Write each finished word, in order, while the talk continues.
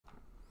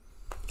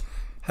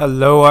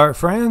Hello, art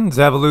friends,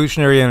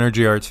 Evolutionary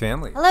Energy Arts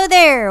family. Hello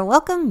there.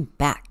 Welcome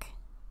back.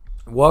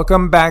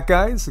 Welcome back,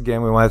 guys.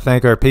 Again, we want to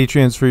thank our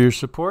Patreons for your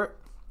support.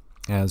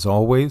 As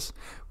always,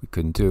 we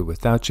couldn't do it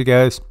without you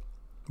guys.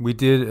 We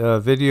did a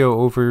video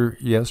over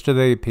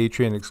yesterday,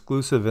 Patreon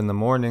exclusive in the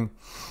morning,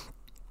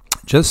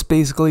 just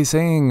basically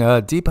saying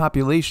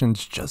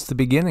depopulation's just the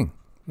beginning.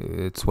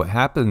 It's what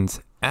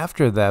happens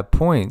after that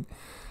point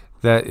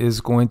that is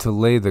going to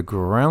lay the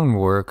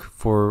groundwork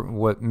for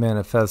what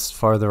manifests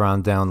farther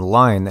on down the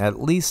line.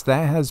 At least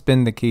that has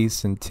been the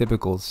case in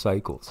typical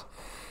cycles.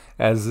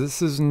 As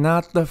this is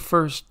not the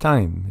first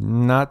time,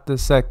 not the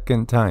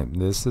second time.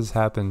 This has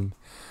happened,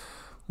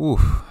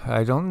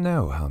 I don't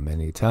know how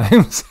many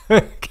times.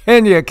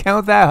 Can you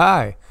count that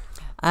high?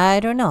 I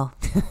don't know.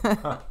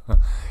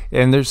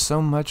 And there's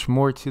so much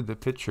more to the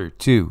picture,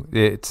 too.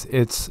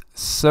 It's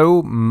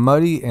so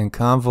muddy and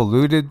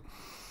convoluted.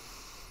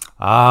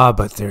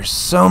 But there's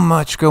so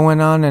much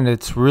going on, and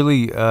it's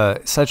really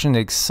such an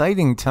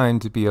exciting time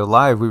to be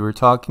alive. We were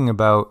talking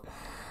about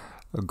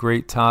a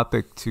great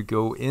topic to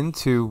go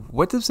into.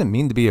 What does it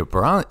mean to be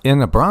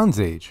in a Bronze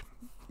Age?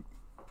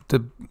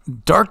 The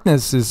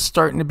darkness is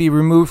starting to be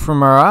removed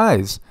from our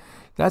eyes.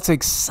 That's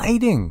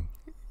exciting.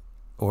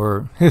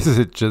 Or is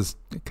it just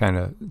kind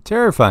of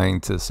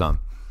terrifying to some?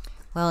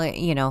 Well,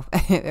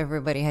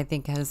 everybody, I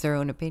think, has their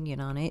own opinion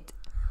on it.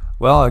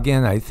 Well,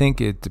 again, I think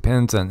it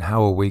depends on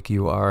how awake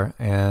you are.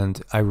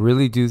 And I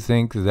really do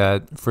think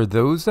that for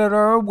those that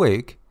are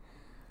awake,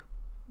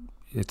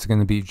 it's going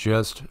to be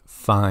just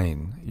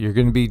fine. You're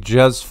going to be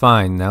just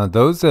fine. Now,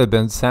 those that have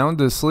been sound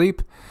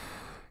asleep,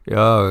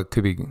 it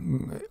could be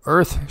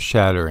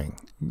earth-shattering,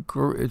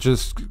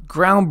 just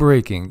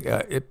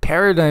groundbreaking,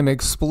 paradigm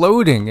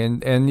exploding.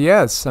 And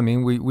yes, I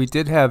mean, we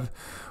did have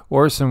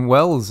Orson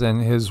Welles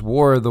and his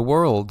War of the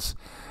Worlds.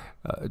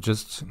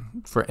 Just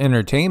for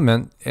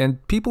entertainment,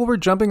 and people were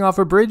jumping off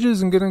of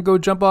bridges and going to go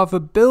jump off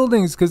of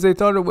buildings because they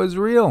thought it was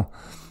real.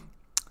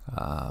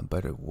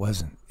 But it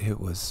wasn't.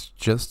 It was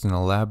just an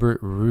elaborate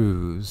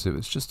ruse. It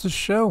was just a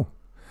show.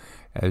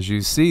 As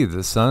you see,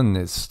 the sun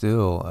is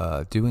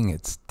still doing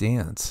its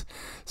dance.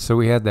 So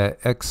we had that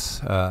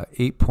X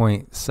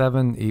 8.7,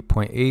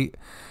 8.8,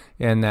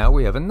 and now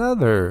we have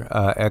another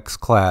X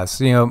class.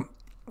 You know,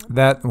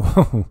 that...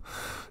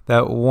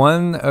 That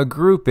one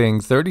grouping,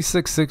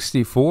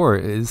 3664,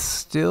 is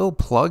still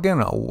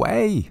plugging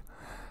away.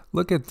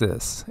 Look at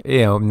this.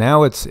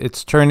 Now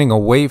it's turning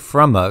away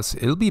from us.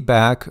 It'll be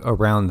back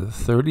around the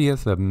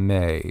 30th of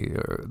May,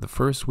 or the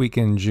first week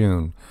in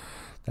June.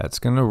 That's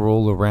going to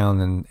roll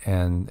around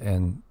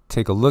and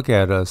take a look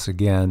at us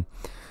again.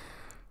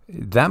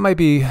 That might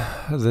be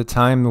the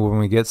time when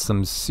we get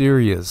some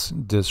serious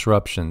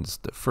disruptions,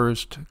 the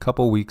first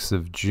couple weeks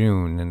of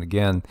June. And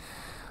again,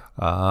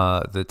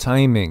 the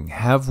timing.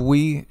 Have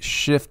we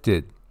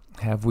shifted?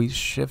 Have we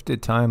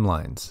shifted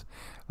timelines?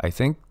 I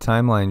think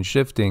timeline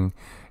shifting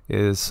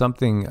is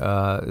something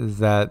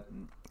that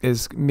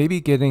is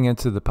maybe getting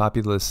into the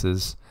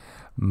populace's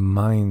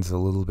minds a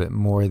little bit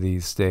more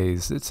these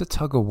days. It's a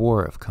tug of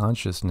war of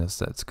consciousness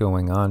that's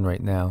going on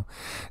right now.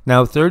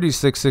 Now,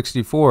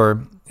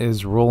 3664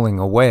 is rolling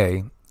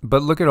away.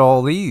 But look at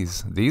all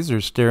these. These are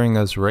staring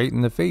us right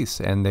in the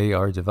face, and they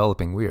are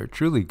developing. We are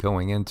truly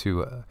going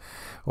into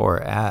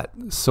or at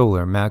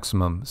solar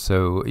maximum.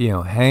 So,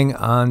 hang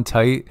on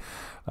tight.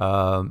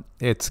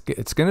 It's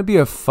going to be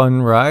a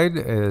fun ride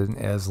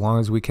as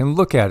long as we can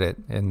look at it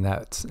in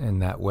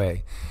that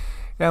way.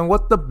 And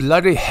what the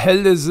bloody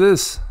hell is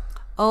this?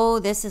 Oh,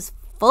 this is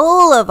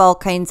full of all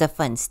kinds of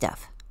fun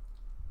stuff.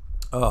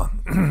 Oh,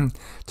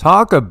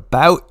 talk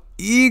about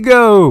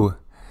ego.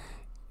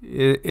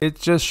 It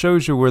just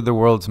shows you where the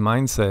world's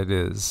mindset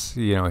is.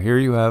 Here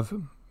you have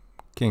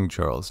King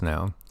Charles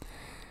now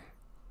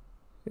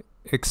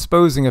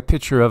exposing a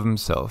picture of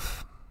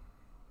himself.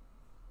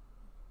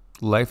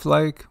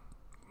 Lifelike?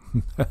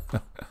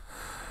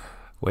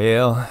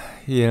 Well,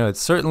 it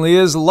certainly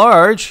is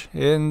large.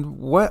 And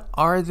what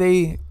are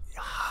they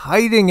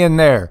hiding in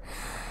there?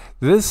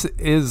 This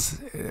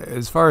is,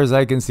 as far as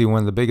I can see, one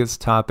of the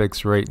biggest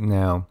topics right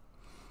now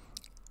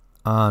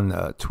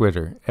on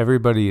Twitter.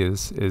 Everybody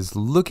is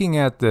looking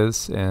at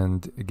this,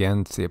 and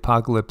again, it's the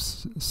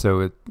apocalypse,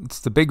 so it's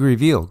the big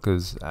reveal,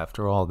 because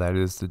after all, that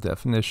is the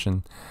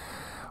definition,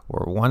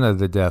 or one of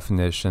the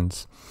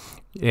definitions.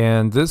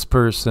 And this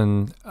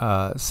person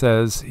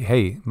says,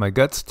 hey, my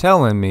gut's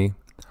telling me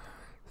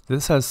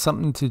this has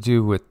something to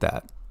do with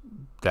that.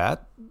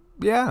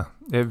 Yeah,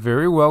 it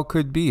very well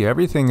could be.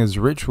 Everything is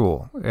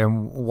ritual.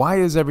 And why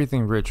is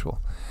everything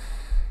ritual?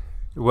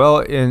 Well,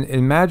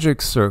 in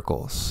magic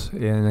circles,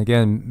 and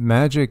again,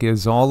 magic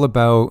is all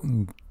about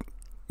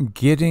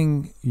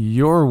getting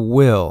your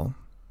will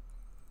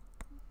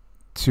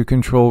to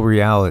control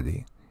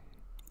reality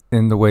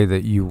in the way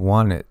that you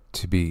want it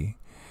to be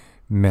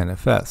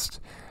manifest.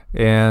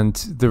 And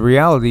the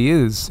reality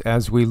is,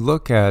 as we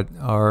look at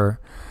our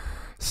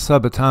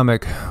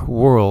subatomic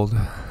world,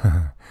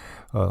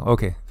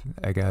 okay,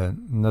 I got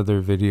another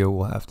video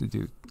we'll have to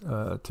do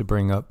to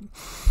bring up.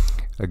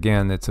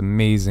 again, it's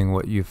amazing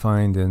what you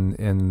find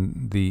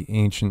in the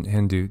ancient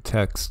Hindu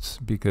texts,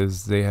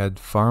 because they had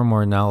far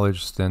more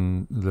knowledge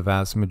than the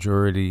vast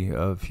majority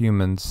of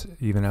humans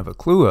even have a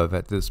clue of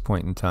at this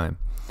point in time.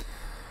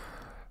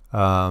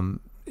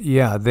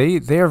 Yeah,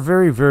 they are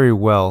very, very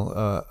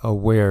well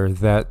aware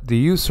that the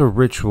use of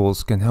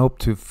rituals can help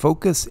to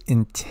focus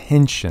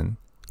intention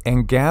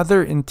and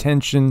gather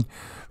intention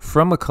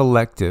from a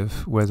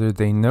collective, whether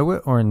they know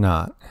it or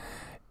not,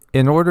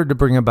 in order to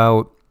bring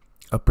about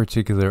a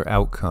particular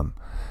outcome.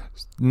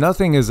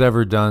 Nothing is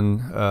ever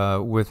done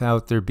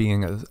without there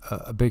being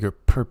a bigger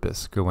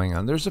purpose going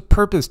on. There's a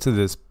purpose to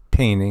this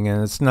painting,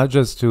 and it's not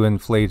just to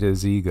inflate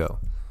his ego.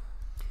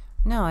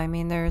 No, I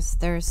mean, there's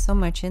so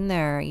much in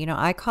there. You know,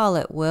 I call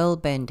it will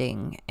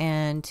bending,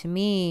 and to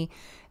me,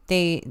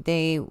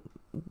 they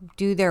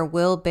do their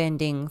will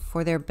bending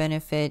for their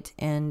benefit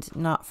and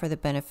not for the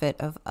benefit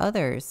of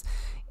others.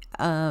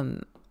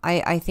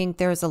 I think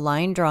there's a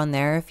line drawn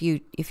there. If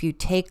you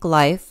take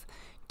life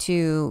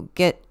to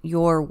get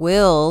your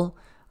will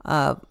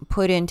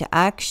put into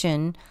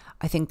action,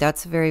 I think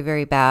that's very,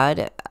 very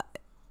bad.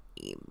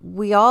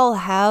 We all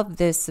have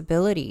this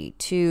ability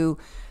to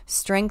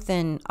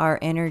strengthen our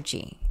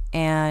energy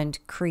and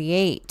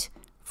create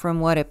from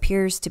what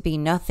appears to be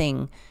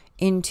nothing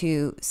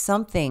into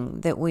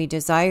something that we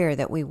desire,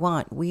 that we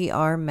want. We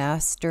are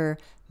master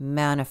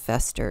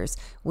manifestors.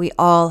 We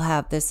all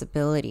have this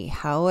ability.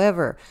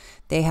 However,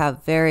 they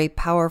have very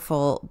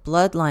powerful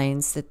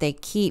bloodlines that they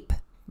keep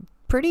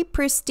pretty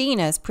pristine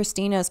as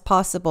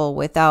possible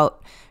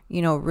without,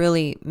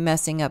 really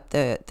messing up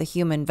the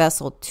human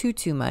vessel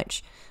too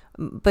much.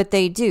 But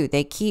they do.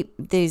 They keep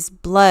these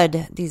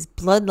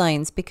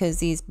bloodlines, because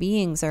these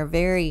beings are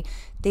very,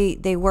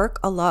 they work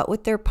a lot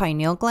with their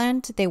pineal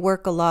gland. They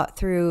work a lot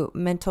through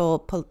mental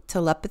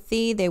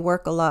telepathy. They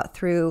work a lot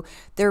through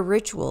their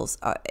rituals,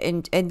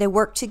 and they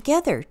work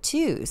together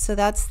too. So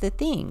that's the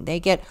thing.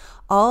 They get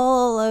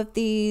all of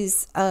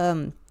these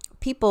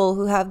people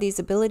who have these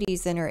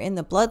abilities and are in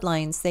the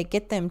bloodlines. They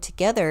get them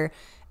together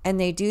and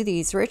they do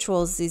these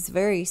rituals, these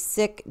very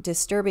sick,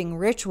 disturbing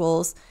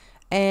rituals.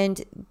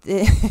 And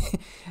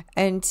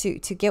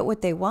to get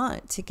what they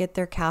want, to get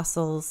their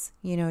castles,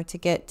 to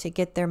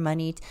get their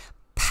money.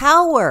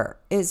 Power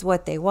is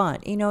what they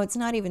want. It's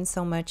not even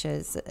so much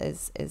as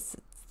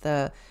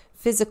the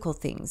physical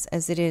things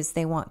as it is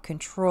they want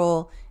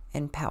control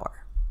and power.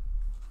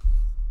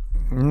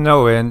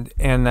 No, and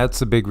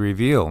that's a big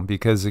reveal,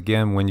 because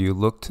again, when you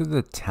look to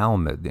the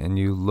Talmud and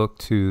you look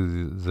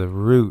to the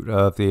root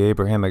of the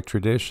Abrahamic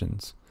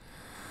traditions,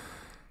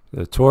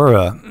 the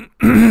Torah,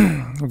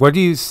 what do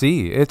you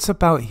see? It's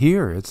about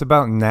here. It's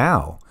about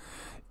now.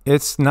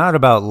 It's not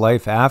about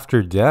life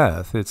after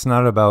death. It's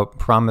not about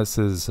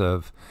promises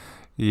of,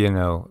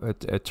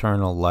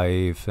 eternal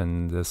life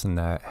and this and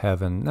that,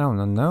 heaven.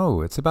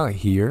 No. It's about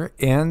here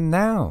and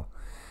now.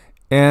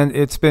 And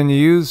it's been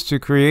used to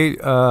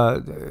create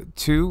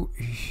two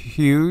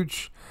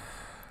huge,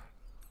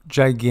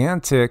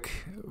 gigantic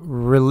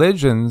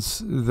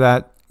religions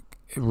that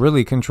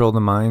really control the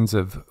minds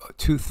of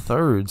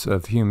 2/3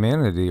 of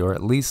humanity, or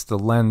at least the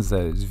lens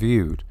that is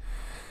viewed.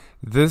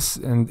 This,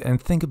 and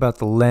think about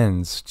the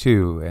lens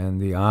too, and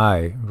the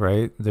eye,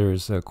 right?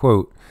 There's a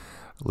quote,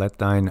 "Let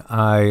thine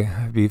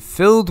eye be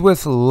filled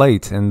with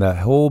light, and the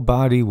whole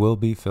body will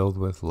be filled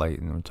with light."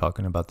 And we're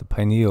talking about the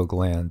pineal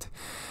gland.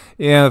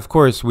 And of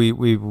course, we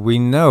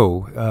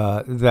know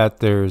that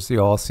there's the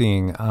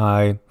all-seeing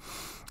eye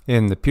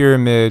in the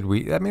pyramid.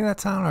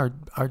 That's on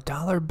our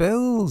dollar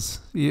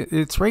bills.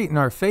 It's right in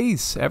our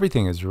face.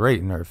 Everything is right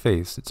in our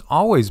face. It's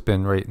always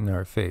been right in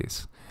our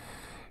face.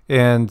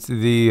 And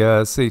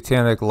the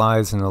satanic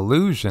lies and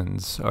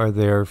illusions are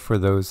there for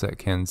those that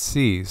can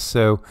see.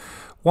 So,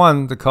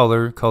 one, the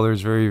color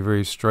is very,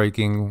 very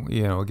striking.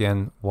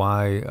 Again,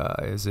 why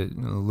is it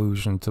an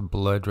allusion to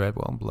blood red?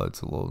 Well,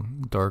 blood's a little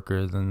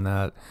darker than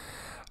that.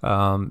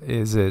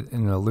 Is it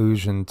an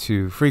allusion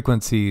to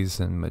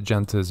frequencies, and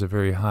magenta is a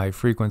very high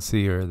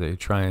frequency? Or are they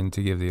trying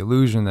to give the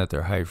illusion that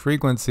they're high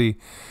frequency?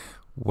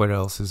 What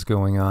else is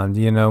going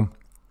on?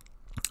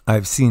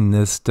 I've seen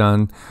this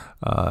done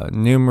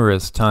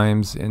numerous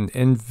times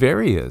in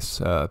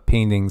various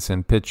paintings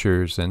and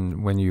pictures,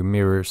 and when you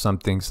mirror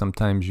something,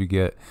 sometimes you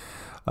get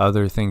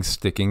other things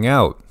sticking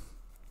out.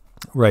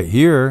 Right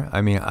here,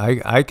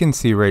 I can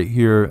see right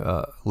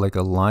here like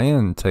a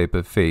lion type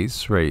of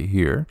face right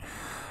here.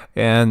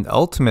 And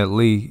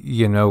ultimately,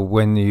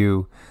 when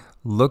you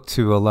look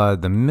to a lot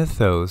of the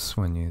mythos,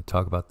 when you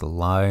talk about the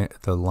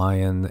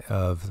lion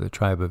of the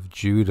tribe of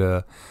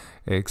Judah,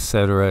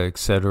 etc.,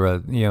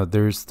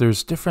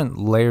 there's different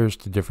layers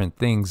to different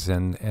things,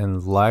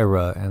 and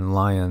Lyra and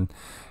lion,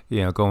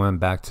 going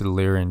back to the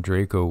Lyra and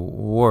Draco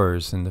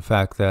wars, and the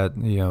fact that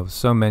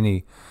so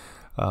many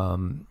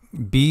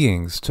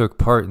beings took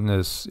part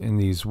in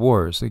these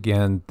wars.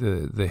 Again,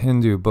 the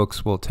Hindu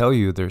books will tell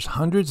you there's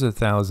hundreds of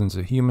thousands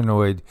of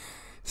humanoid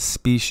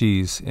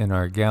species in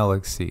our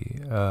galaxy.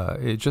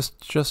 It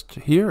just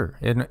here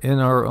in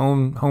our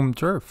own home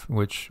turf,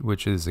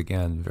 which is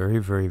again very,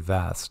 very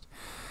vast.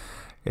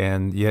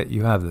 And yet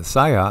you have the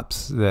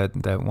psyops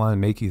that want to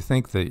make you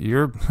think that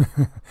you're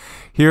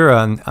here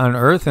on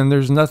Earth and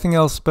there's nothing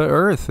else but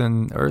Earth,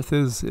 and Earth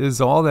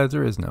is all that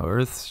there is. No,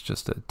 Earth's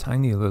just a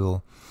tiny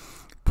little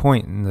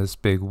point in this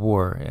big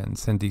war. And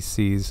Cindy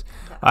sees,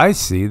 I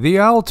see the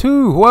owl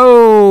too.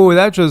 Whoa,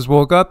 that just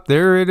woke up.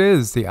 There it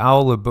is, the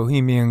owl of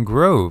Bohemian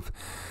Grove.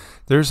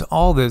 There's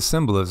all this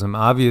symbolism.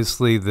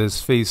 Obviously,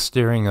 this face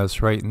staring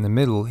us right in the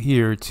middle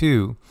here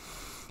too.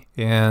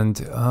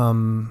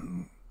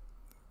 And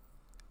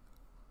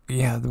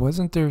yeah,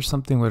 wasn't there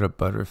something with a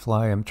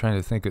butterfly? I'm trying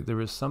to think. There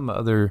was some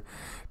other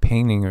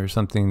painting or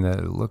something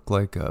that looked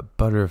like a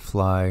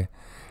butterfly.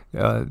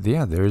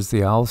 Yeah, there's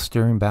the owl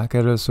staring back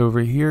at us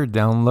over here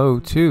down low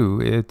too.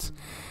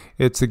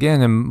 It's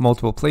again in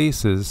multiple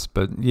places,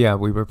 but yeah,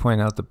 we were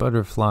pointing out the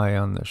butterfly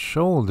on the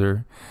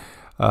shoulder.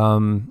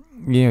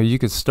 You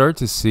could start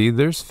to see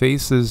there's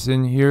faces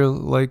in here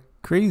like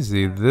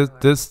crazy.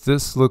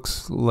 This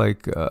looks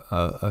like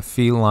a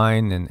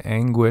feline in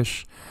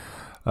anguish.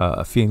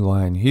 A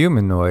feline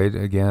humanoid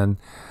again.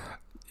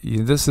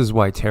 This is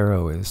why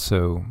tarot is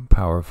so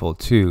powerful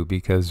too,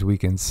 because we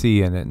can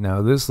see in it.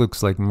 Now this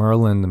looks like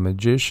Merlin the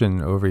magician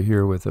over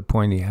here with a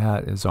pointy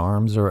hat. His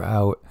arms are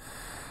out.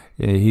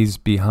 He's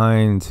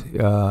behind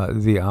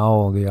the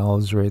owl. The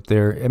owl's right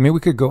there. I mean, we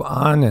could go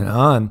on and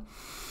on.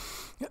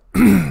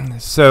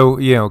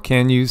 So,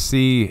 can you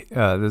see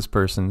this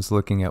person's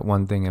looking at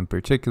one thing in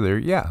particular?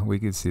 Yeah, we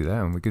could see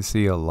that, and we could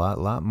see a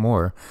lot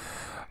more.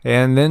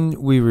 And then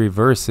we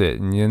reverse it,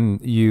 and then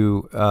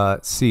you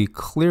see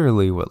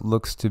clearly what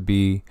looks to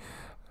be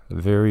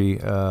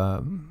very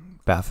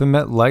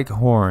Baphomet-like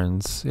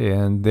horns.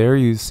 And there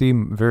you see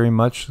very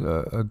much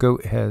a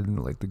goat head,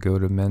 like the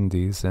goat of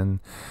Mendes.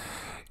 And,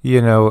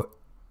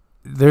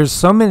 there's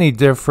so many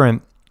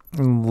different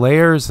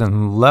layers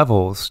and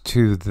levels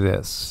to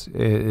this.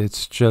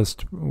 It's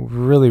just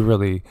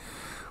really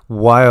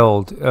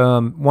wild.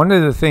 One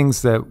of the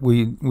things that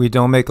we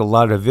don't make a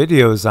lot of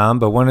videos on,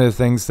 but one of the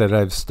things that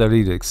I've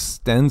studied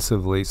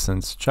extensively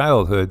since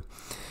childhood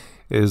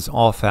is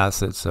all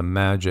facets of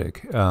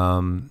magic.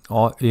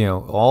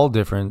 All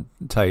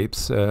different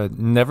types.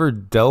 Never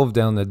delve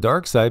down the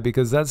dark side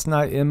because that's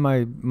not in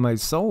my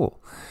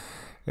soul.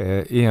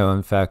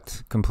 In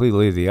fact,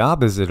 completely the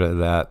opposite of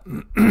that.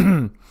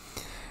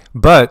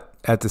 But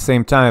at the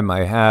same time,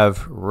 I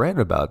have read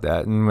about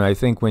that, and I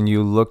think when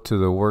you look to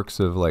the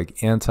works of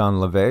like Anton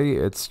LaVey,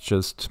 it's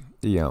just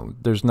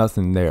there's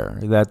nothing there.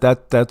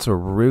 That's a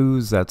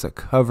ruse. That's a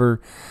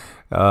cover.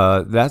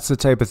 That's the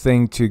type of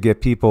thing to get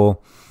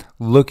people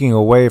looking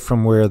away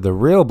from where the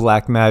real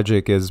black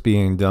magic is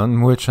being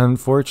done, which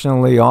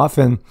unfortunately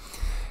often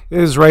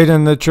is right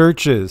in the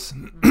churches.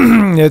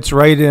 It's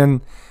right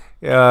in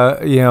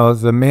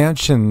the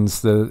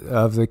mansions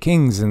of the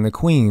kings and the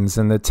queens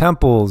and the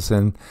temples,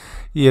 and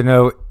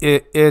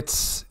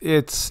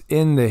it's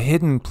in the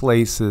hidden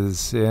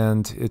places,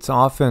 and it's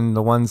often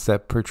the ones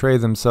that portray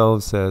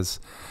themselves as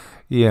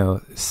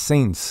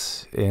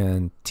saints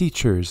and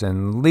teachers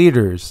and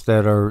leaders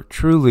that are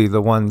truly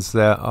the ones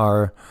that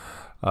are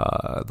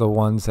the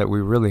ones that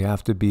we really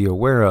have to be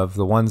aware of,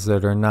 the ones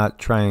that are not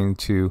trying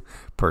to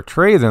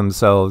portray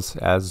themselves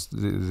as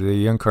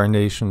the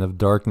incarnation of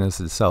darkness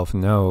itself.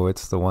 No,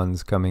 it's the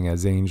ones coming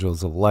as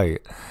angels of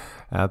light.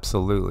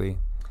 Absolutely.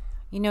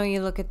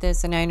 You look at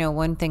this, and I know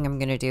one thing I'm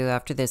going to do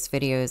after this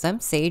video is I'm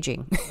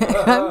saging.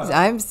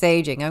 I'm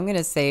saging. I'm going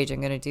to sage.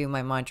 I'm going to do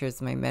my mantras,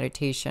 my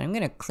meditation. I'm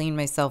going to clean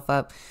myself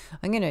up.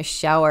 I'm going to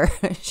shower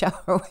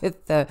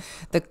with the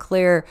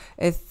clear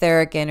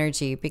etheric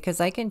energy, because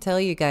I can tell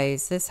you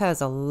guys, this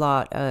has a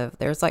lot of,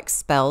 there's like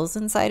spells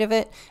inside of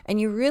it, and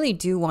you really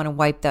do want to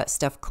wipe that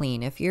stuff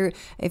clean. If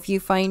you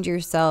find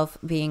yourself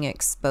being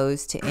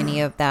exposed to any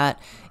of that,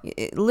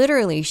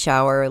 literally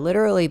shower,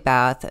 literally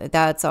bath.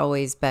 That's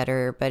always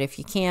better. But if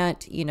you can't,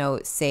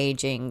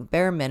 saging,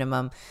 bare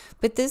minimum.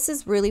 But this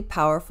is really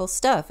powerful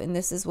stuff, and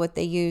this is what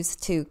they use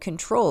to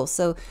control.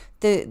 So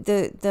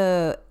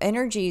the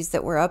energies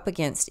that we're up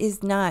against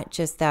is not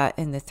just that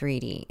in the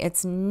 3D.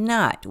 It's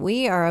not.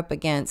 We are up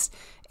against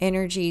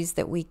energies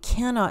that we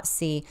cannot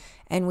see,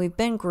 and we've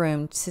been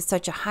groomed to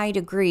such a high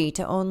degree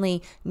to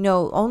only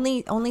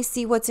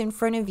see what's in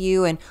front of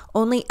you, and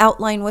only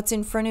outline what's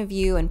in front of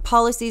you, and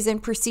policies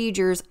and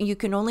procedures. You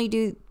can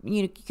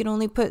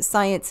only put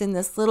science in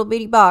this little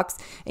bitty box,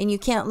 and you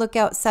can't look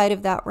outside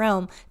of that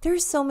realm.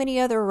 There's so many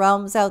other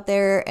realms out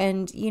there,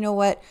 and you know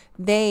what?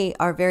 They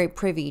are very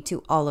privy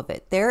to all of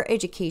it. Their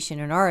education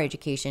and our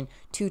education,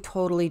 two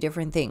totally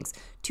different things,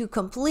 two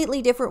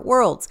completely different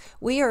worlds.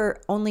 We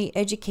are only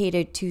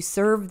educated to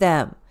serve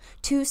them.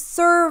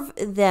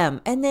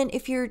 And then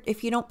if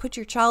you don't put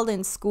your child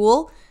in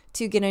school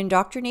to get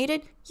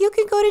indoctrinated, you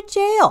can go to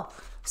jail.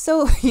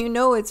 So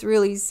it's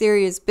really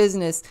serious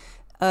business.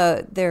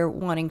 They're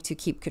wanting to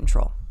keep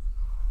control.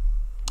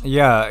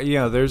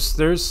 Yeah,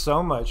 there's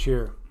so much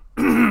here.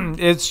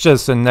 It's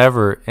just a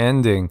never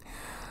ending.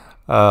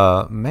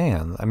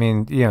 Man, I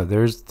mean,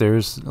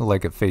 there's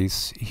like a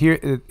face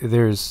here.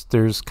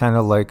 There's kind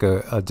of like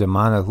a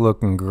demonic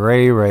looking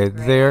gray right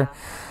there.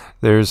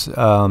 There's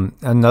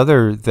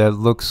another that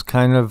looks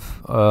kind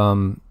of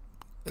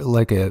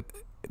like a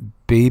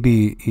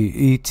baby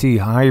ET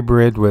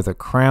hybrid with a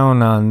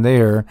crown on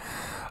there.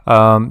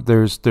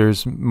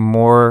 There's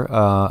more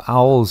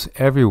owls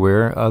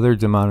everywhere, other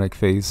demonic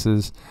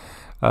faces.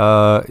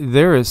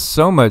 There is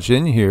so much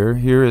in here.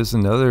 Here is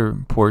another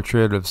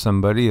portrait of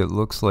somebody. It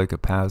looks like a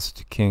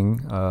past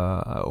king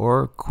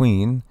or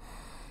queen.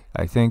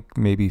 I think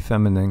maybe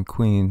feminine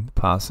queen,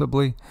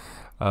 possibly.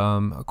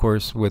 Of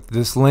course, with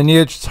this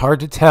lineage, it's hard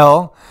to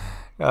tell.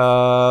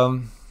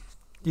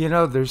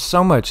 There's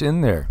so much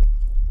in there.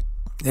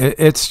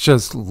 It's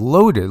just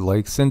loaded.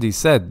 Like Cindy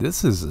said,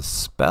 this is a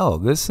spell.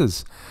 This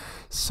is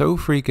so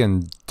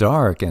freaking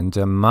dark and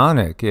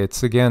demonic.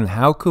 It's, again,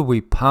 how could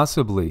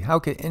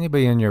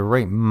anybody in your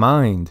right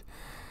mind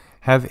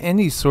have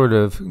any sort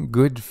of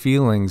good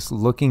feelings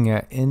looking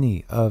at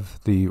any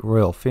of the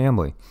royal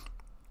family?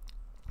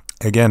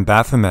 Again,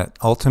 Baphomet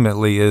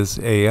ultimately is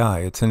AI.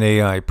 It's an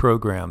AI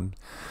program.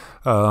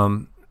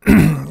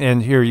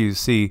 And here you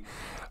see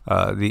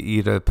the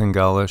Ida,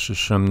 Pingala,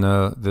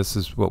 Sushumna. This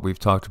is what we've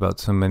talked about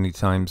so many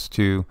times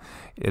too.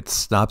 It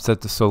stops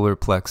at the solar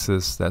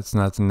plexus. That's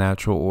not the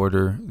natural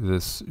order.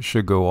 This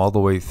should go all the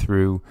way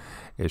through.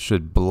 It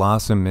should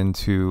blossom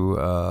into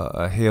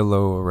a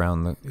halo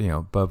around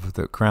above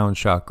the crown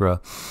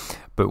chakra.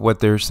 But what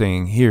they're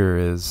saying here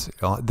is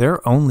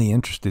they're only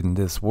interested in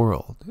this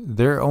world.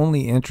 They're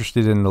only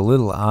interested in the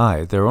little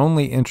I. They're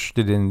only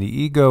interested in the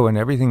ego and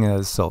everything that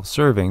is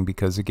self-serving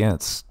because, again,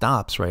 it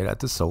stops right at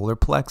the solar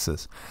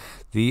plexus.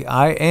 The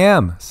I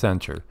am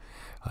center.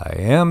 I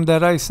am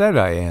that I said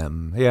I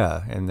am.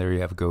 Yeah, and there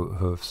you have goat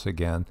hoofs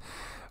again.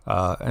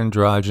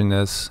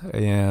 Androgynous.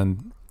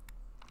 And,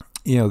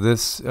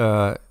 this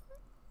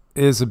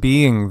is a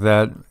being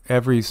that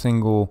every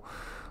single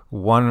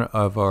one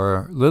of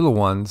our little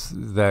ones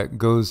that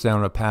goes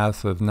down a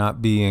path of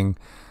not being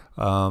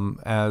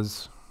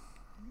as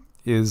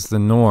is the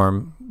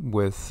norm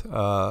with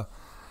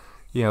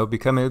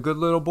becoming a good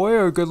little boy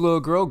or a good little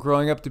girl,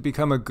 growing up to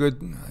become a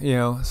good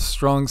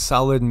strong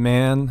solid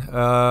man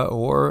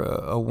or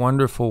a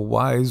wonderful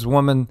wise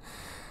woman.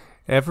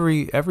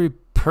 Every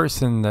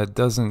person that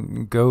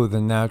doesn't go the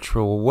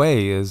natural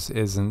way is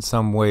in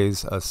some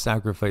ways a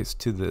sacrifice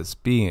to this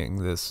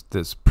being,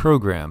 this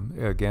program.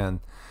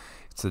 Again,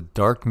 it's a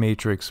dark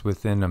matrix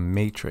within a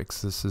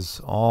matrix. This is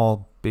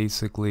all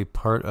basically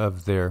part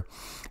of their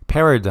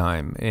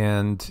paradigm.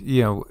 And,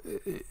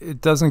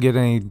 it doesn't get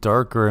any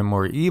darker and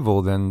more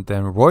evil than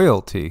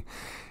royalty.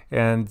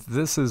 And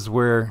this is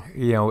where,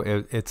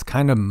 it's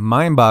kind of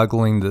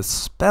mind-boggling, the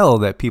spell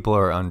that people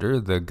are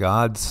under, the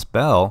God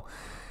spell,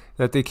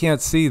 that they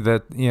can't see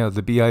that,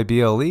 the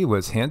Bible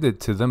was handed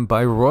to them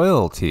by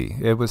royalty.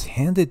 It was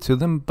handed to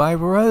them by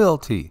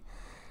royalty.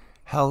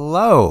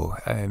 Hello.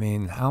 I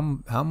mean,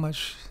 how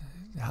much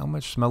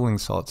smelling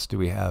salts do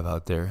we have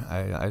out there?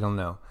 I don't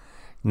know.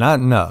 Not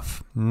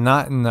enough.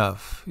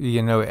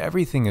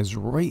 Everything is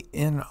right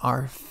in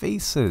our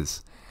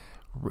faces.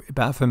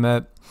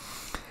 Baphomet.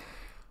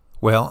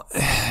 Well,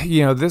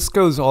 this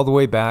goes all the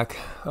way back,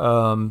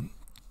 again,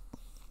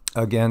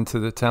 to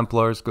the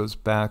Templars, goes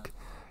back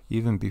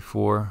even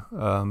before.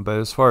 But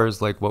as far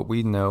as like what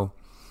we know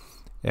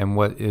and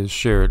what is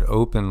shared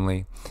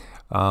openly,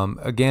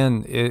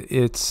 again,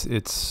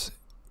 it's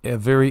a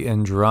very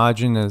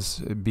androgynous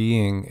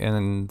being.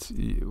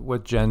 And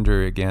what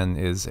gender, again,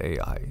 is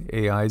AI?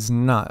 AI is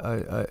not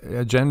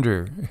a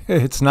gender.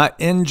 It's not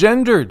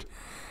engendered,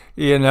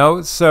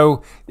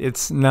 so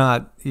it's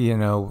not,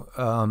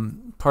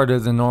 part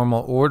of the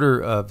normal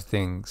order of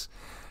things.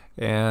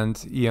 And,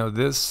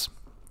 this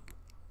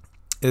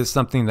is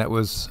something that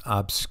was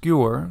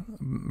obscure,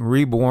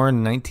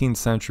 reborn 19th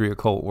century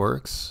occult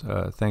works,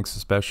 thanks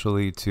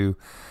especially to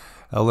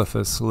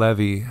Eliphas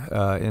Levi.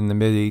 In the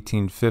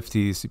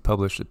mid-1850s, he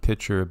published a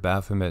picture of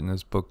Baphomet in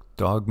his book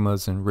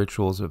Dogmas and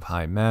Rituals of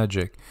High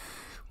Magic,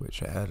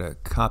 which I had a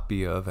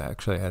copy of.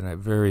 Actually, I had a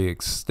very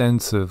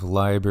extensive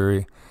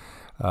library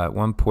at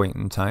one point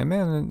in time,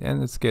 and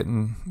it's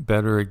getting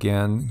better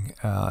again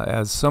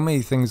as so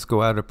many things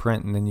go out of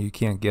print and then you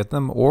can't get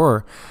them,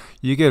 or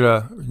you get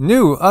a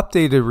new,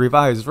 updated,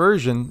 revised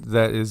version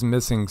that is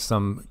missing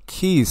some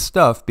key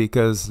stuff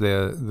because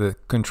the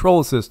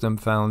control system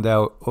found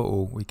out,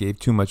 we gave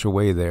too much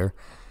away there.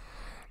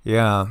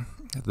 Yeah,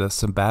 the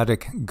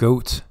sabbatic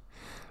goat.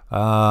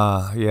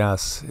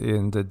 Yes,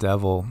 in the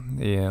devil.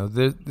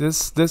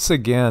 This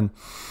again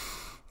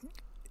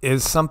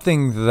is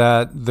something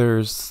that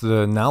there's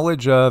the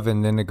knowledge of,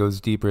 and then it goes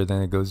deeper,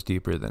 then it goes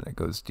deeper, then it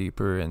goes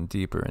deeper and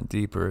deeper and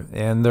deeper.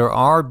 And there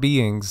are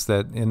beings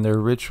that in their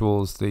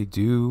rituals, they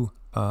do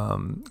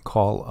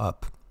call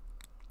up.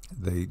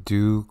 They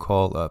do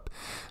call up.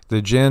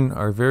 The jinn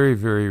are very,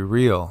 very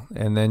real.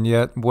 And then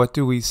yet, what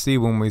do we see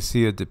when we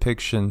see a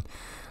depiction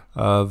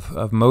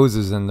of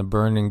Moses in the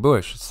burning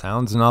bush? It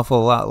sounds an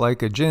awful lot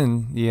like a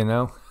jinn,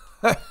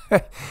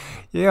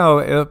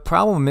 The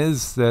problem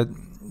is that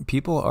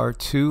people are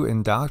too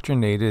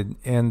indoctrinated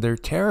and they're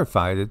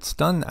terrified. It's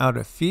done out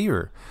of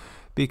fear.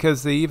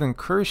 because they even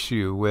curse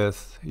you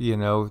with, you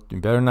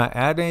better not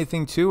add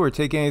anything to or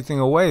take anything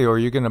away, or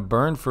you're going to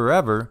burn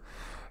forever.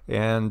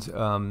 And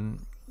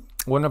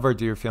one of our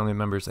dear family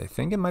members, I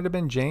think it might have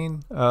been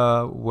Jane,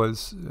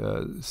 was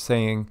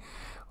saying,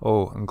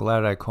 "Oh, I'm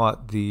glad I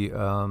caught the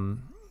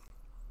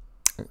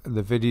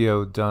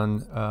video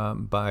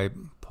done by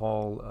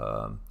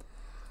Paul,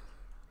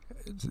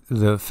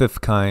 the fifth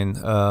kind."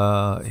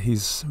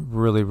 He's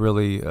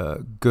really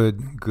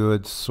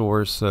good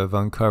source of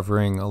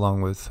uncovering,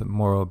 along with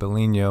Mauro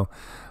Bellino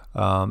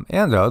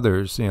and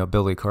others.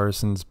 Billy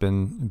Carson's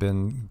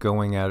been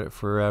going at it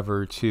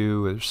forever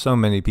too. There's so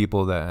many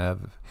people that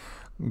have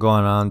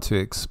gone on to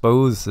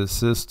expose the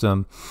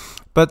system.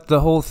 But the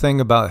whole thing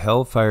about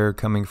hellfire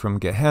coming from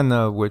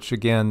Gehenna, which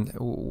again,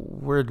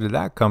 where did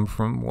that come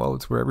from? Well,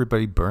 it's where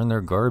everybody burned their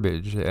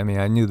garbage. I mean,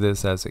 I knew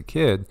this as a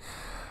kid.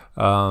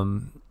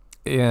 And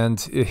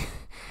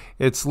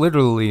it's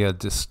literally a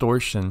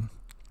distortion.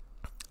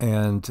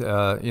 And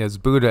as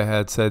Buddha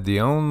had said,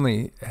 the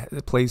only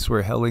place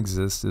where hell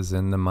exists is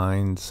in the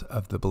minds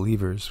of the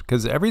believers,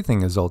 because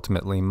everything is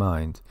ultimately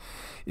mind.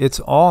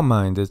 It's all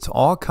mind. It's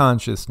all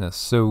consciousness.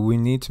 So we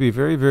need to be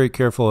very, very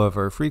careful of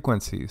our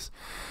frequencies.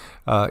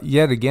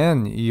 Yet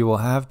again, you will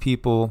have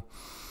people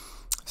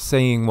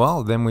saying,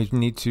 well, then we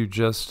need to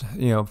just,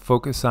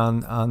 focus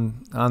on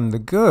the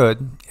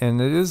good.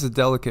 And it is a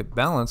delicate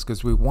balance,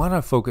 because we want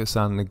to focus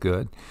on the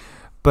good.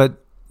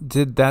 But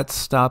did that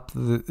stop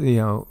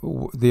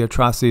the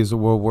atrocities of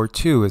World War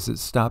II? Is it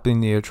stopping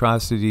the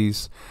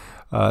atrocities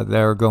that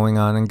are going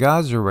on in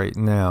Gaza right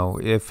now?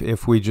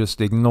 If we just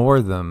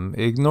ignore them,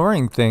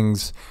 ignoring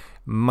things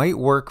might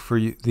work for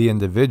the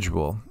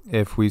individual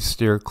if we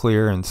steer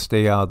clear and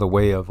stay out of the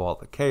way of all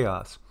the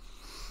chaos.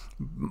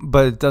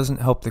 But it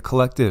doesn't help the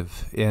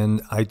collective.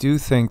 And I do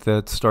think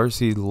that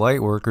starseed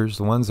light workers,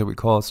 the ones that we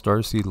call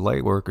starseed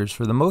light workers,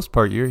 for the most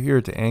part, you're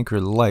here to anchor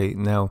light.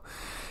 Now,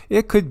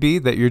 it could be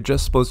that you're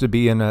just supposed to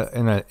be in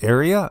an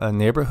area, a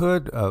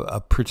neighborhood, a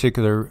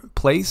particular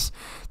place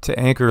to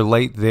anchor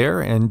light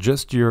there, and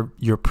just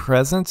your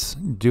presence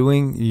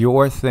doing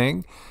your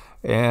thing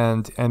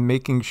and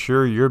making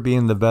sure you're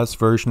being the best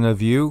version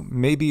of you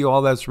may be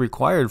all that's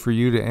required for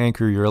you to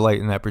anchor your light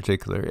in that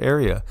particular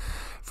area.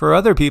 For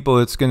other people,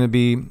 it's going to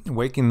be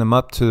waking them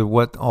up to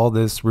what all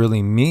this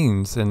really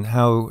means, and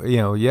how,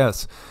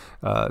 yes,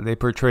 they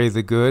portray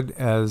the good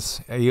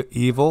as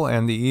evil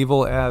and the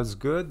evil as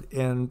good.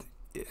 And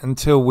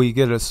until we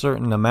get a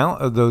certain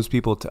amount of those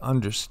people to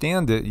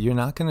understand it, you're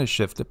not going to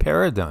shift the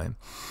paradigm.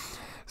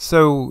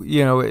 So,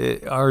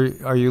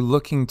 are you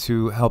looking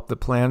to help the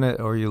planet,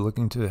 or are you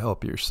looking to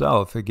help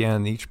yourself?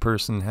 Again, each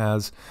person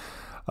has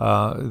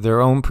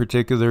their own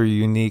particular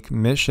unique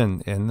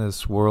mission in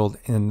this world,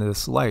 in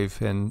this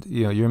life. And,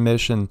 your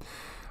mission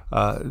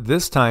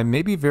this time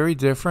may be very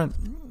different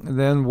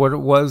than what it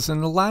was in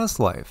the last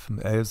life,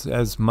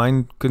 as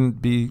mine couldn't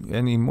be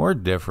any more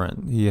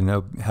different,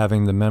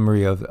 having the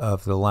memory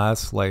of the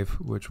last life,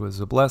 which was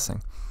a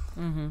blessing.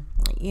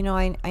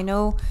 Mm-hmm. I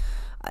know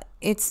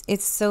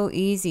it's so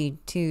easy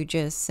to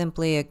just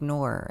simply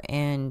ignore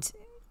and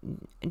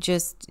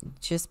just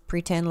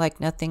pretend like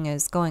nothing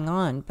is going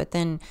on. But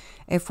then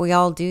if we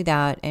all do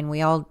that and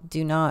we all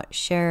do not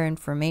share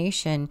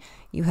information,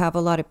 you have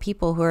a lot of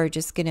people who are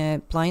just going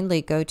to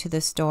blindly go to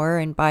the store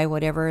and buy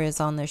whatever is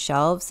on the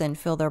shelves and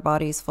fill their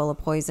bodies full of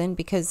poison,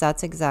 because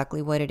that's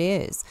exactly what it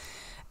is.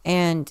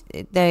 And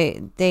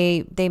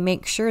they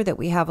make sure that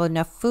we have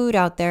enough food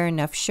out there,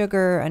 enough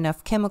sugar,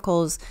 enough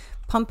chemicals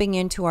pumping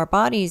into our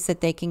bodies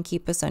that they can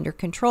keep us under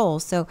control.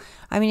 So,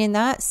 I mean, in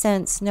that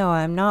sense, no,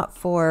 I'm not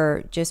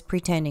for just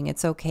pretending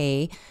it's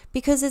okay,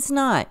 because it's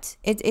not.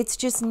 It's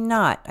just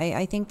not.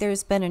 I think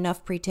there's been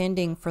enough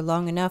pretending for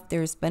long enough.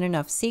 There's been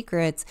enough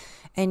secrets.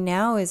 And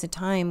now is a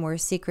time where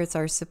secrets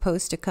are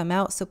supposed to come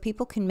out so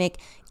people can make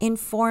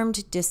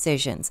informed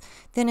decisions.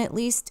 Then at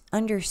least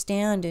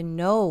understand and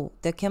know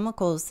the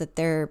chemicals that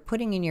they're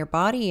putting in your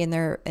body, and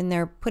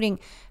they're putting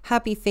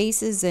happy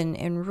faces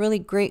and really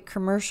great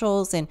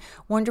commercials and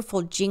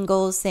wonderful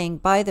jingles saying,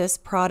 buy this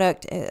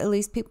product. At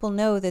least people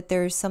know that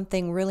there's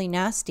something really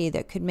nasty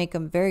that could make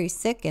them very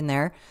sick in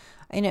there.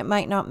 And it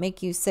might not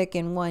make you sick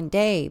in one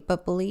day,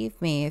 but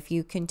believe me, if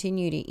you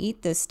continue to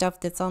eat this stuff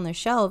that's on the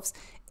shelves,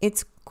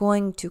 it's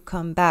going to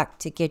come back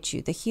to get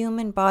you. The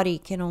human body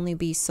can only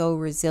be so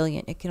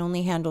resilient. It can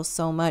only handle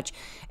so much.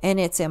 And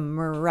it's a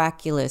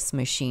miraculous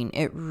machine.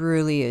 It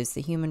really is.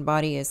 The human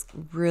body is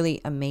really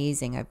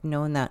amazing. I've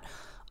known that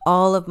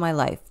all of my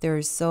life. There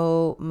is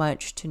so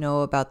much to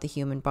know about the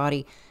human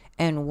body.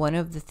 And one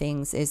of the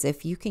things is,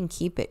 if you can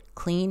keep it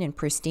clean and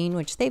pristine,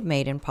 which they've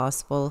made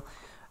impossible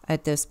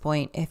at this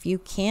point, if you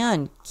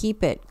can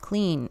keep it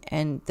clean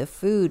and the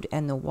food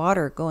and the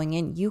water going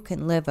in, you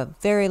can live a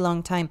very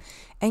long time,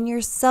 and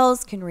your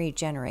cells can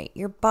regenerate,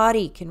 your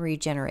body can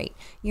regenerate,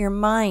 your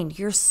mind,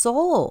 your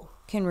soul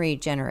can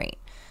regenerate.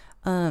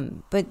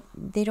 But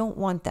they don't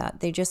want that.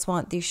 They just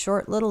want these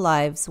short little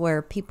lives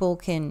where people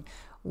can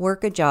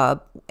work a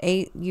job,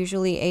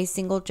 usually a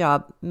single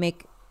job,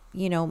 make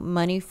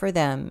money for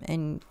them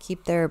and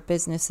keep their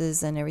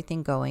businesses and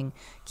everything going,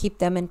 keep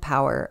them in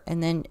power,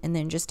 and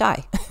then just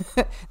die.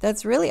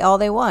 That's really all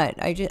they want.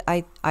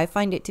 I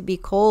find it to be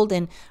cold,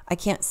 and I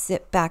can't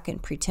sit back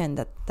and pretend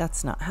that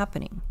that's not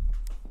happening.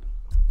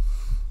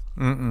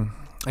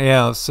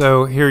 Yeah,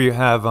 so here you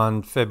have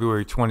on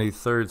February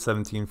 23rd,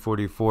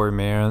 1744,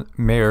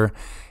 Mayor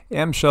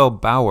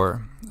Amschel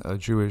Bauer, a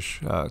Jewish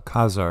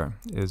Khazar,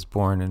 is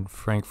born in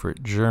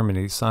Frankfurt,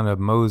 Germany, son of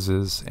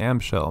Moses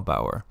Amschel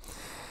Bauer,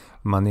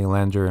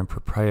 moneylender and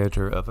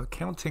proprietor of a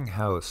counting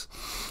house.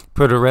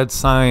 Put a red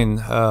sign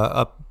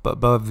up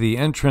above the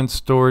entrance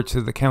door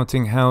to the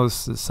counting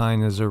house. The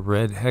sign is a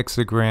red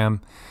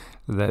hexagram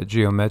that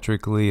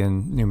geometrically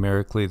and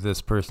numerically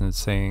this person is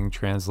saying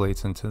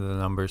translates into the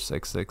number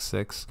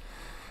 666.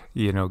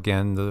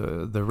 Again,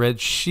 the red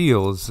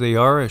shields, they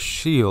are a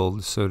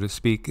shield, so to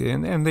speak,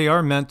 and they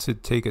are meant to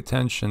take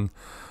attention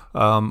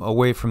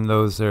away from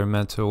those that are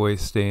meant to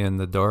always stay in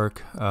the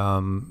dark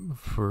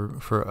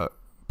for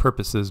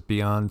purposes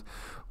beyond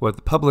what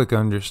the public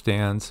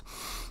understands.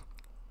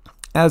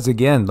 As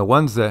again, the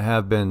ones that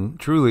have been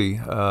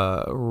truly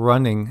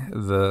running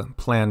the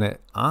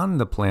planet on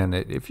the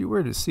planet, if you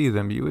were to see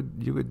them, you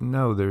would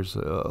know there's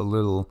a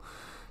little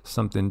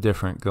something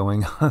different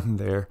going on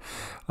there.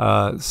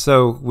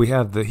 So we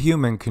have the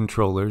human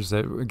controllers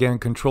that, again,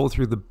 control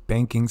through the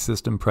banking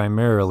system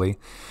primarily.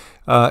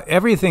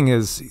 Everything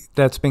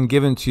that's been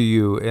given to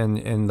you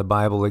in the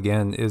Bible,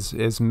 again,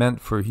 is meant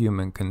for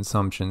human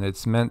consumption.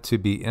 It's meant to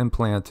be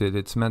implanted.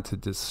 It's meant to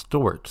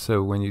distort.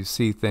 So when you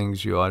see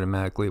things, you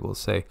automatically will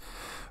say,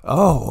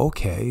 oh,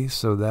 okay,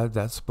 so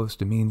that's supposed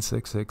to mean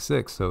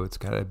 666, so it's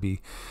got to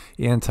be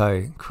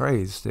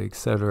anti-Christ,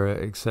 etc.,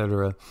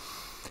 etc.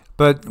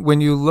 But when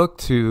you look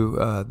to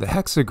the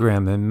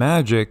hexagram in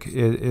magic,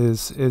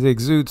 it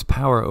exudes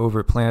power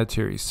over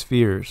planetary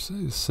spheres.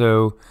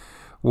 So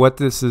what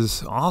this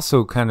is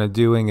also kind of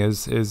doing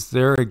is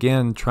they're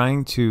again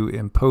trying to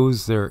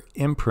impose their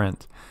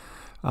imprint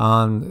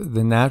on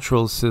the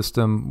natural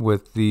system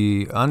with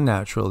the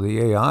unnatural, the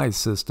AI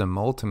system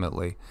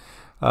ultimately.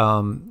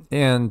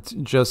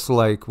 And just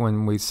like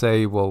when we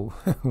say, well,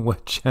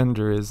 what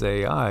gender is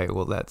AI?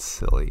 Well, that's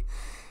silly.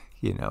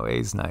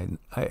 It's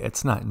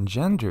not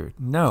engendered.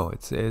 No,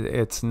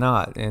 it's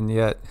not. And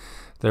yet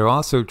they're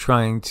also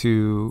trying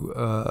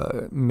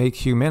to make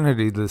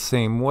humanity the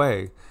same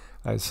way.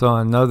 I saw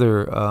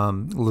another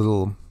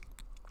little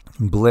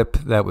blip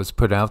that was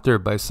put out there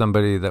by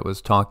somebody that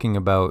was talking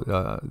about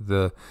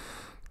the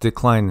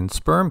decline in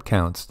sperm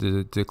counts,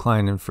 the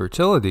decline in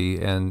fertility,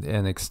 and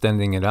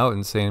extending it out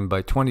and saying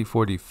by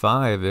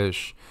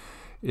 2045-ish,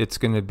 it's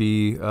going to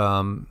be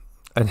an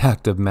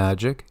act of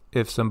magic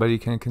if somebody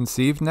can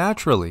conceive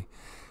naturally.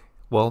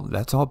 Well,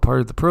 that's all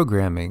part of the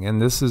programming, and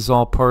this is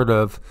all part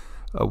of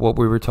what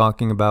we were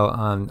talking about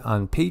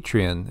on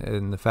Patreon,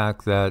 and the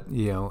fact that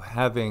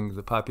having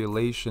the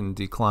population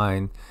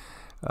decline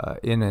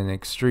in an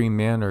extreme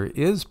manner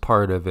is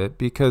part of it,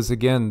 because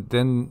again,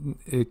 then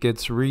it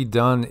gets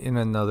redone in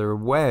another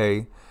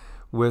way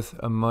with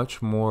a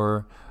much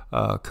more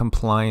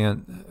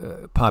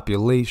compliant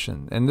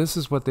population, and this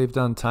is what they've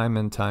done time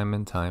and time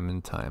and time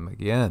and time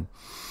again.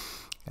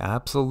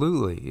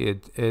 Absolutely.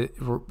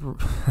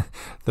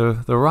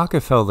 The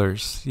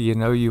Rockefellers,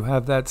 you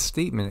have that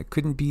statement. It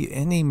couldn't be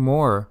any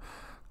more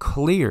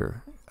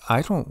clear.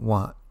 I don't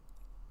want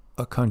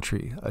a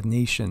country, a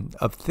nation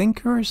of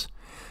thinkers.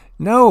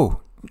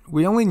 No,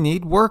 we only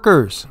need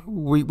workers.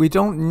 We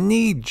don't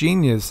need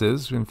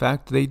geniuses. In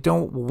fact, they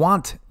don't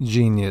want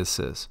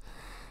geniuses.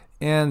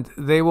 And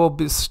they will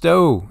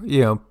bestow,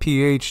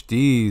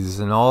 PhDs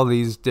and all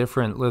these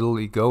different little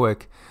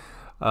egoic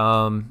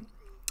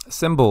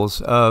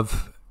symbols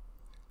of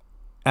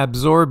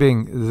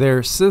absorbing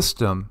their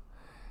system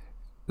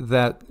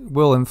that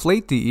will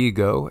inflate the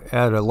ego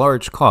at a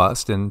large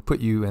cost and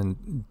put you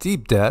in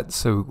deep debt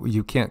so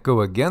you can't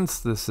go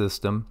against the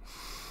system.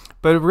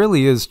 But it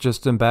really is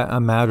just a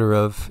matter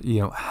of,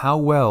 how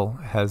well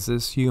has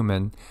this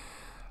human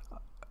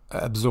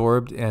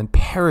absorbed and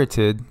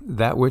parroted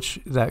that which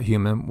that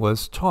human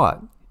was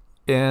taught.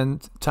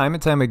 And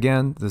time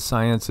again, the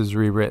science is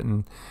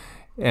rewritten,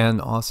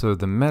 and also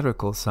the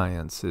medical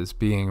science is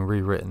being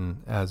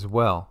rewritten as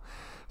well.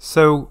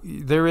 So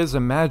there is a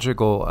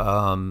magical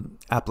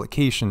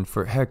application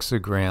for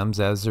hexagrams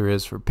as there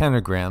is for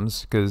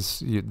pentagrams,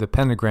 because the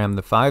pentagram,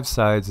 the 5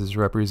 sides, is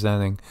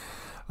representing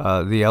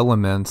the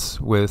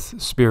elements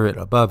with spirit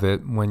above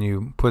it. When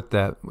you put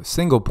that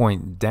single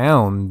point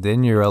down,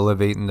 then you're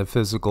elevating the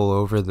physical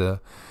over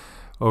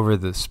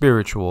the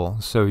spiritual.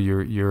 So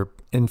you're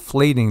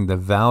inflating the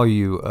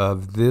value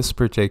of this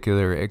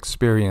particular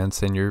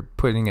experience, and you're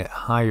putting it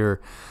higher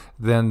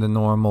than the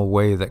normal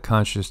way that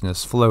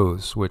consciousness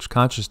flows, which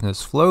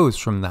consciousness flows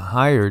from the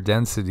higher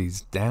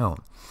densities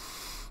down.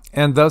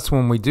 And thus,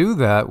 when we do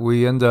that,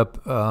 we end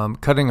up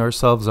cutting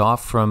ourselves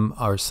off from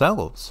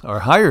ourselves,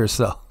 our higher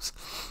selves,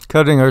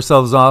 cutting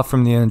ourselves off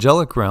from the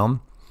angelic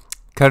realm,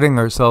 cutting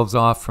ourselves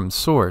off from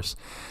source.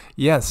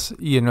 Yes,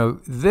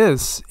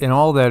 this, in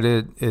all that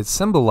it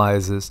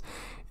symbolizes,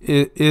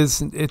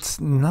 it's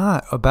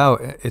not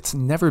about, it's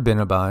never been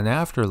about an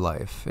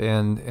afterlife.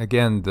 And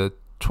again, the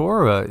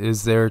Torah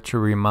is there to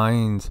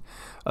remind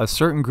a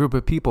certain group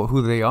of people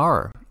who they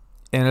are.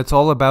 And it's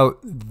all about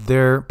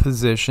their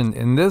position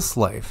in this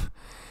life.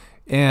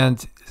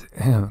 And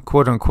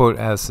quote unquote,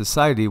 as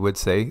society would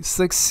say,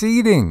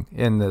 succeeding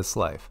in this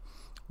life.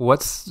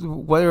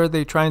 What are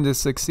they trying to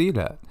succeed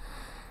at?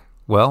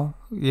 Well,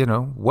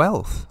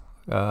 wealth,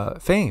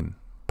 fame,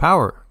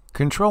 power,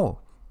 control.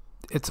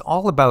 It's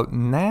all about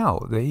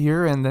now, the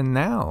here and the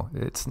now.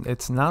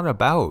 It's not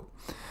about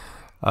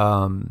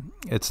an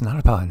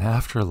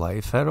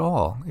afterlife at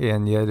all,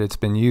 and yet it's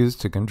been used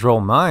to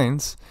control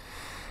minds.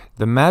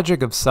 The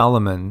magic of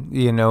Solomon,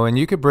 and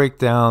you could break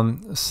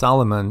down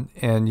Solomon,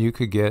 and you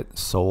could get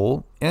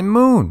soul and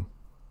moon,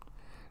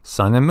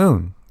 sun and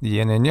moon,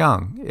 yin and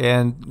yang.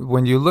 And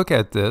when you look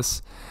at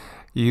this,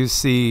 you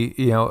see,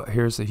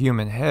 here's a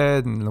human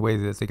head, and the way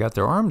that they got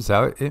their arms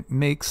out, it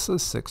makes a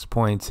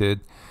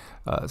six-pointed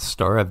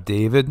Star of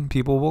David,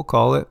 people will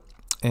call it,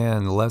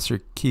 and the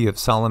Lesser Key of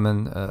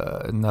Solomon,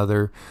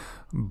 another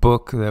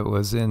book that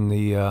was in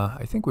the,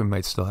 I think we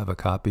might still have a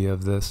copy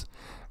of this.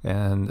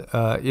 And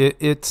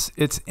it's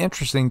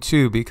interesting,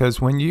 too,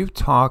 because when you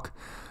talk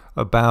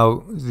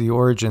about the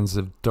origins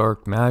of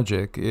dark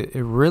magic, it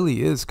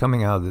really is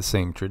coming out of the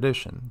same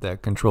tradition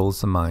that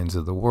controls the minds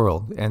of the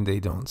world, and they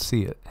don't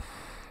see it.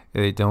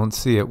 They don't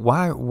see it.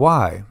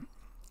 Why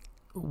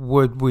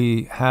would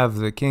we have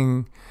the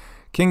King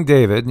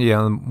David,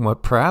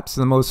 perhaps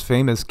the most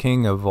famous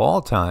king of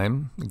all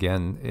time?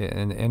 Again,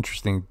 an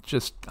interesting,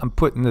 I'm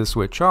putting this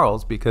with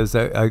Charles because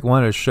I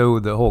want to show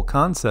the whole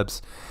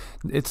concepts.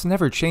 It's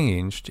never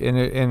changed, and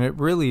it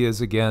really is,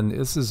 again,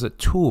 this is a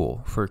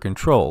tool for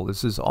control.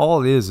 This is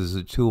all it is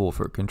a tool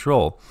for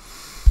control.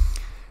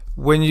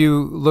 When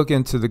you look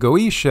into the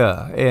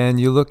Goetia and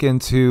you look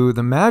into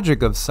the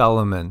magic of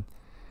Solomon,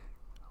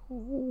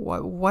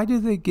 why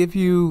do they give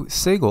you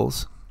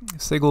sigils?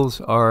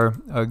 Sigils are,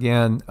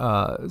 again,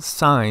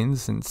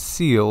 signs and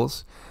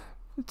seals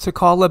to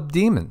call up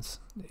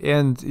demons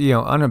and,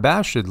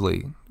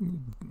 unabashedly,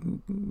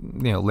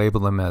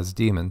 label them as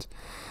demons.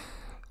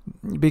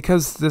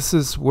 Because this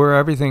is where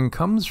everything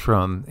comes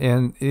from.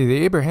 And the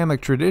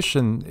Abrahamic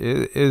tradition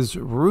is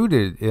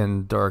rooted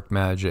in dark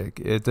magic,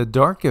 the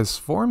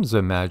darkest forms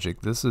of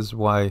magic. This is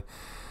why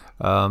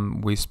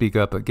we speak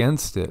up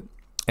against it.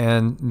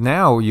 And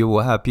now you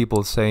will have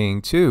people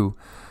saying, too,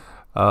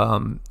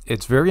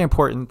 it's very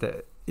important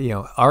that,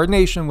 our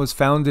nation was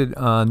founded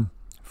on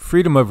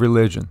freedom of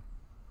religion,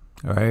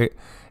 all right?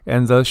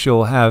 And thus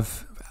you'll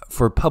have,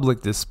 for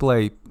public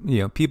display,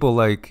 people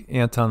like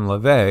Anton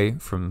LaVey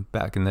from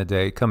back in the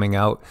day coming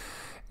out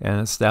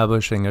and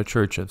establishing a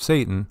Church of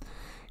Satan.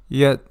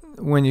 Yet,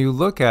 when you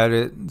look at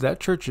it, that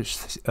Church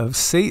of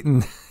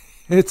Satan,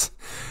 its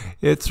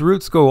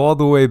roots go all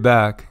the way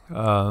back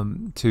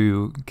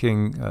to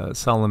King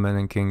Solomon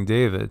and King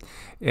David,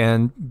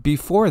 and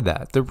before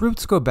that, the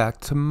roots go back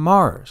to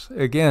Mars.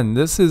 Again,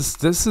 this is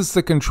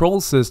the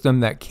control system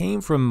that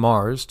came from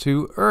Mars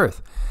to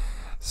Earth.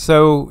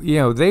 So,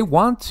 they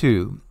want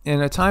to,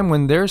 in a time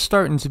when they're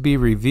starting to be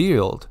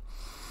revealed,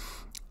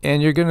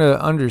 and you're going to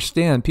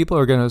understand, people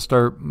are going to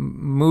start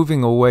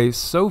moving away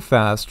so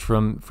fast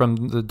from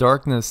the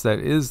darkness that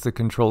is the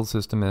control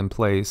system in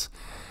place.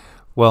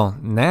 Well,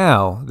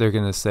 now they're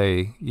going to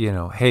say,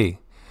 hey,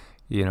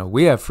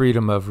 we have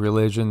freedom of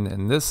religion,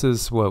 and this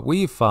is what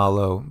we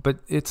follow, but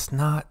it's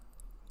not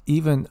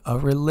even a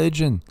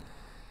religion.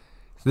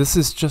 This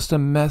is just a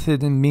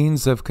method and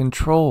means of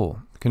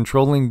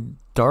controlling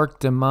dark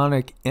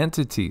demonic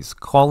entities,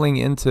 calling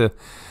into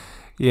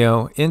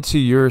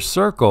your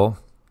circle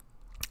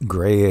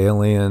gray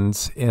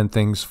aliens and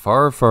things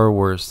far, far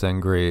worse than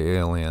gray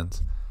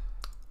aliens.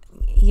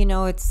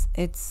 It's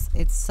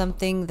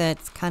something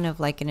that's kind of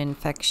like an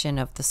infection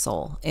of the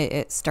soul.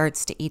 It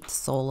starts to eat the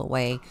soul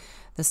away.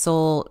 The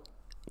soul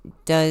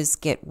does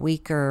get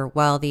weaker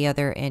while the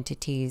other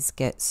entities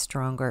get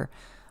stronger.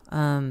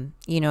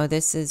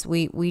 This is,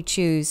 we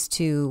choose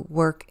to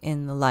work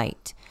in the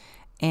light.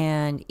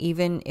 And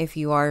even if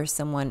you are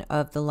someone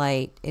of the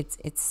light,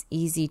 it's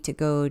easy to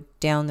go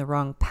down the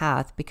wrong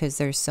path because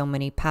there's so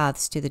many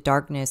paths to the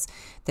darkness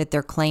that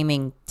they're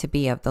claiming to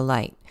be of the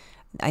light.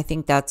 I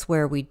think that's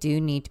where we do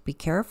need to be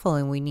careful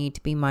and we need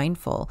to be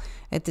mindful.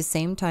 At the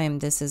same time,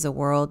 this is a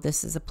world,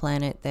 this is a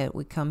planet that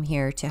we come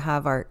here to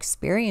have our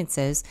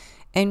experiences,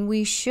 and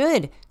we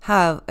should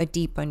have a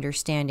deep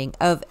understanding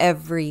of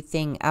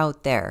everything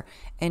out there.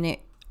 And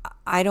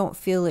I don't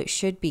feel it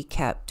should be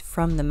kept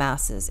from the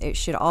masses. It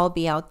should all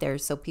be out there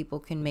so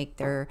people can make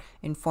their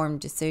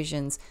informed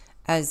decisions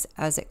as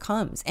it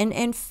comes.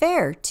 And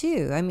fair,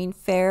 too. I mean,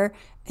 fair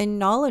and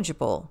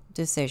knowledgeable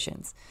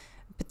decisions.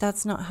 But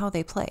that's not how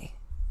they play.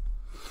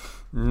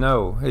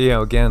 No,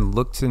 again,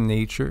 look to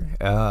nature,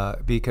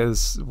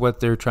 because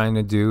what they're trying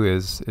to do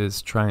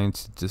is trying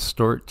to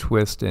distort,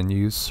 twist, and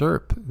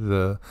usurp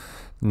the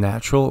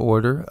natural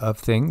order of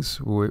things,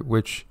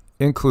 which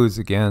includes,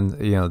 again,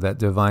 that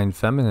divine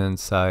feminine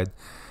side.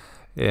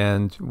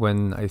 And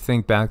when I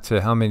think back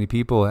to how many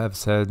people have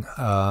said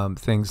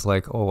things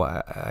like, oh,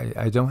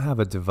 I don't have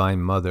a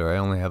divine mother, I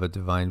only have a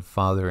divine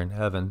father in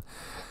heaven.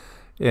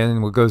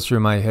 And what goes through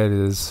my head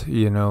is,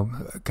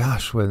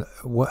 gosh,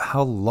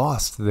 how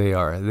lost they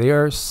are. They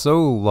are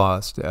so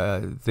lost.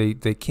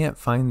 They can't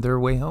find their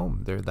way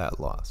home. They're that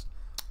lost.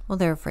 Well,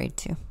 they're afraid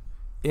to.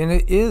 And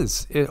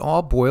it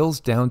all boils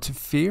down to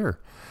fear.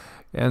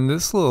 And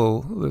this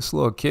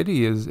little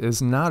kitty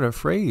is not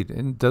afraid.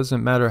 It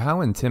doesn't matter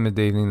how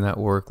intimidating that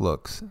work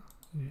looks.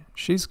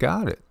 She's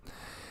got it.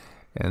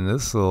 And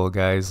this little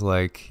guy's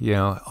like,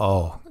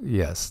 oh,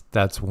 yes,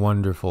 that's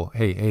wonderful.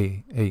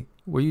 Hey,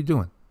 what are you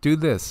doing? Do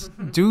this.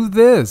 Do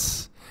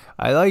this.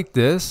 I like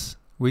this.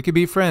 We could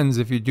be friends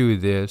if you do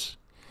this.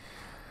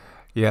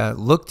 Yeah,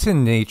 look to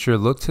nature.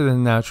 Look to the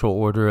natural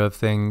order of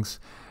things.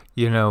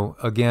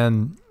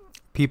 Again,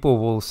 people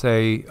will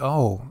say,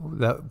 oh,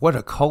 what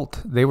a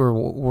cult. They were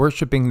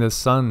worshiping the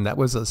sun. That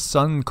was a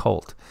sun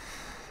cult.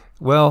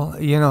 Well,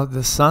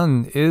 the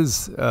sun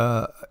is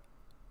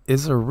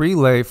a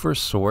relay for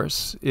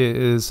source. It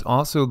is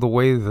also the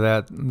way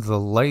that the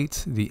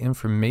light, the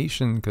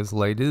information, because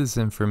light is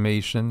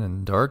information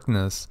and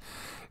darkness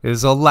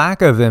is a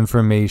lack of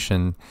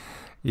information.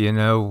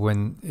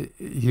 When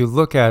you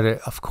look at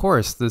it, of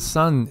course, the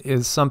sun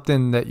is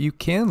something that you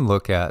can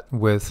look at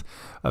with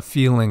a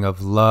feeling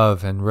of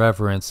love and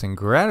reverence and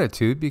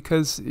gratitude,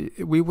 because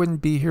we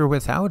wouldn't be here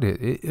without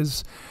it. It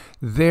is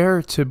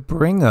there to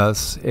bring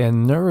us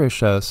and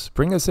nourish us,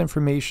 bring us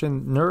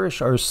information,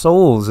 nourish our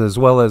souls as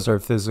well as our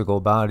physical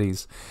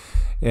bodies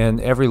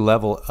and every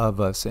level of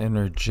us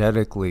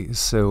energetically.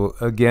 So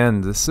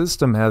again, the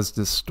system has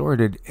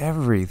distorted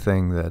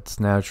everything that's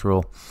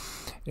natural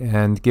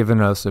and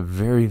given us a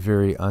very,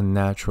 very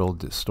unnatural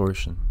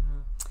distortion.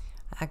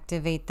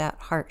 Activate that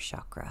heart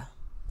chakra.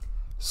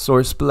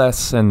 Source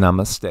bless and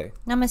namaste.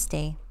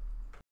 Namaste.